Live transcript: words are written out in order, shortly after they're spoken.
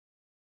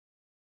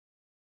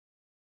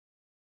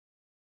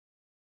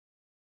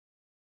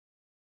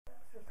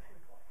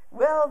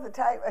Well,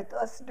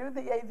 let's do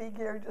the AV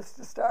gear just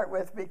to start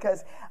with,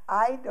 because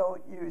I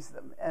don't use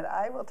them. And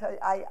I will tell you,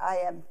 I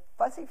am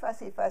fussy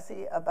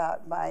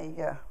about my,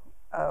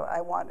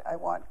 I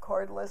want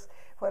cordless.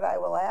 What I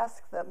will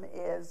ask them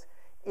is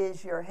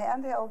your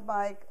handheld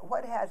mic,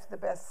 what has the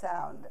best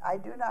sound? I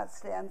do not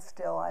stand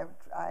still,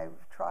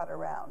 I've trot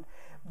around.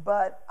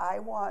 But I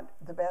want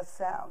the best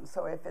sound.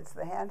 So if it's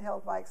the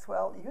handheld mics,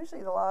 well,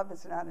 usually the lav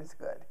is not as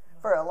good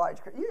for a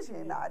large crowd.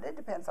 Usually not. It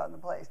depends on the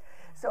place.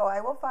 So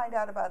I will find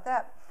out about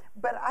that.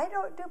 But I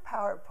don't do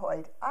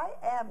PowerPoint. I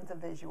am the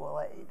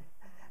visual aid.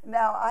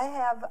 Now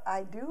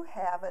I do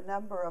have a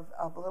number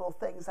of little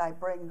things I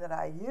bring that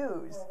I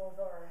use.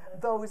 Well,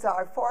 those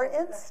are, for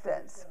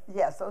instance,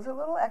 yes, those are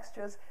little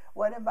extras.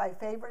 One of my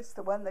favorites,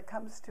 the one that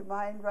comes to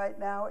mind right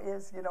now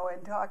is, in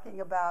talking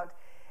about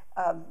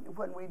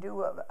when we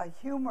do a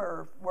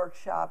humor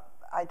workshop,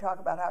 I talk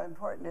about how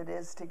important it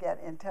is to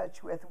get in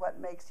touch with what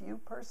makes you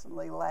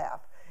personally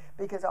laugh,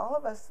 because all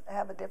of us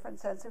have a different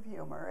sense of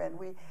humor,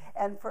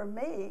 and for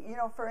me,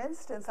 for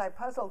instance, I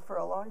puzzled for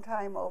a long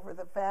time over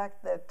the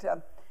fact that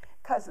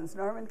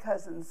Norman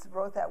Cousins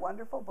wrote that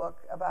wonderful book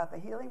about the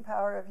healing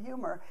power of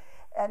humor,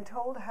 and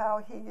told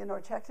how he,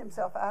 checked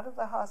himself out of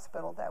the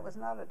hospital. That was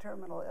not a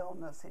terminal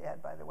illness he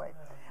had, by the way.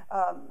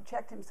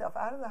 Checked himself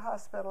out of the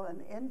hospital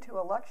and into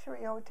a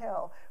luxury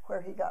hotel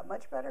where he got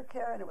much better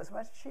care, and it was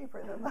much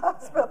cheaper than the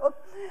hospital.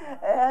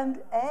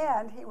 And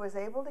he was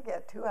able to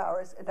get 2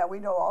 hours, and now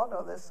we all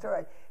know this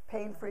story,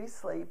 pain-free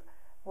sleep,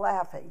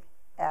 laughing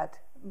at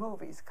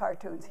movies,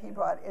 cartoons he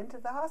brought into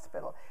the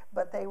hospital.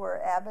 But they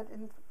were Abbott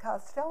and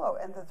Costello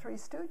and the Three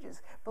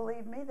Stooges.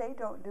 Believe me, they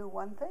don't do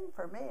one thing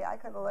for me. I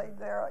could have laid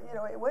there,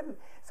 it wouldn't.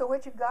 So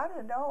what you got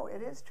to know,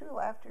 it is true,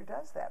 laughter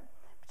does that.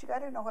 But you got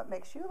to know what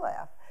makes you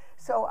laugh.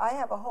 So I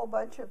have a whole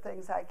bunch of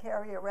things I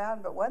carry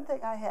around, but one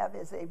thing I have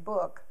is a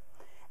book.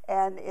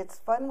 And it's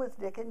Fun with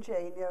Dick and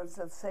Jane. It's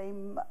the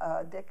same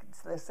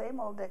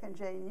old Dick and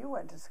Jane you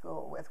went to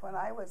school with.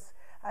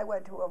 I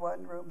went to a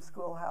one-room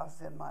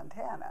schoolhouse in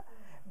Montana.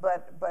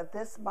 But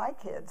my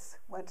kids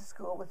went to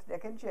school with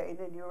Dick and Jane,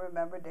 and you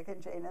remember Dick and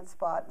Jane and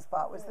Spot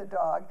was the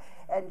dog,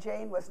 and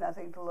Jane was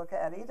nothing to look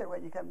at either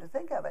when you come to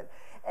think of it.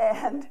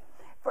 And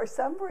for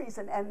some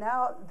reason, and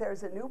now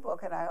there's a new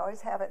book, and I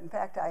always have it. In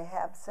fact, I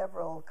have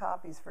several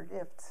copies for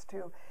gifts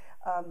too,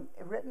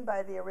 written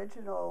by the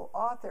original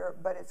author,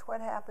 but it's what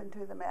happened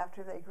to them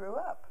after they grew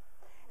up.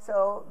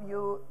 So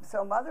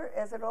mother,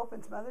 as it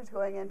opens, mother's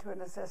going into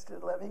an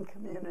assisted living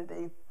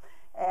community,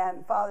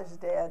 and father's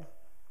dead.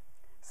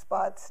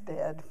 Spot's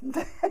dead,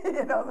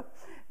 the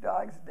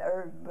dog's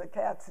or the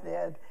cat's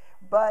dead.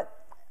 But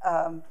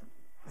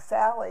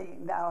Sally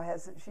now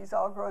she's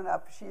all grown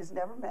up. She's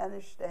never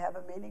managed to have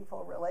a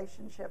meaningful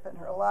relationship in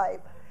her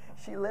life.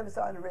 She lives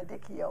on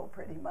radicchio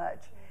pretty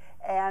much.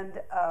 And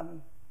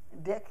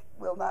Dick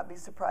will not be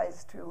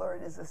surprised to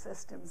learn is a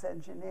systems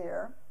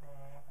engineer.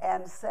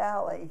 And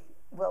Sally,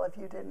 well, if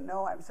you didn't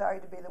know, I'm sorry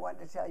to be the one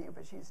to tell you,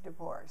 but she's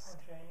divorced.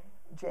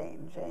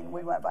 Jane,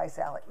 we went by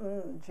Sally.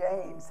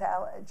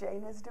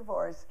 Jane is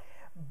divorced,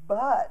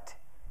 but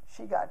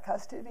she got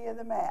custody of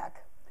the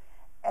Mac,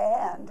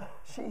 and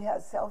she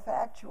has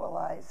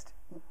self-actualized.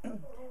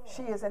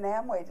 She is an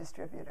Amway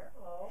distributor.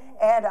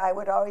 And I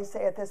would always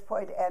say at this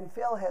point, and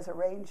Phil has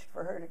arranged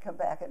for her to come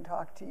back and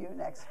talk to you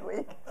next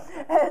week.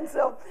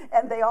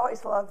 And they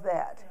always love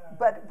that.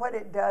 But what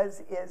it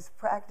does is,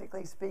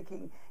 practically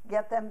speaking,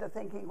 get them to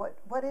thinking,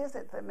 what is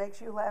it that makes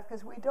you laugh?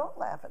 Because we don't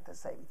laugh at the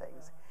same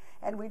things.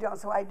 And we don't.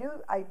 So I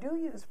do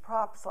use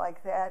props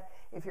like that.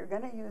 If you're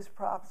going to use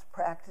props,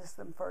 practice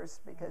them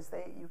first, because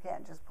you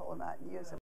can't just pull them out and use them.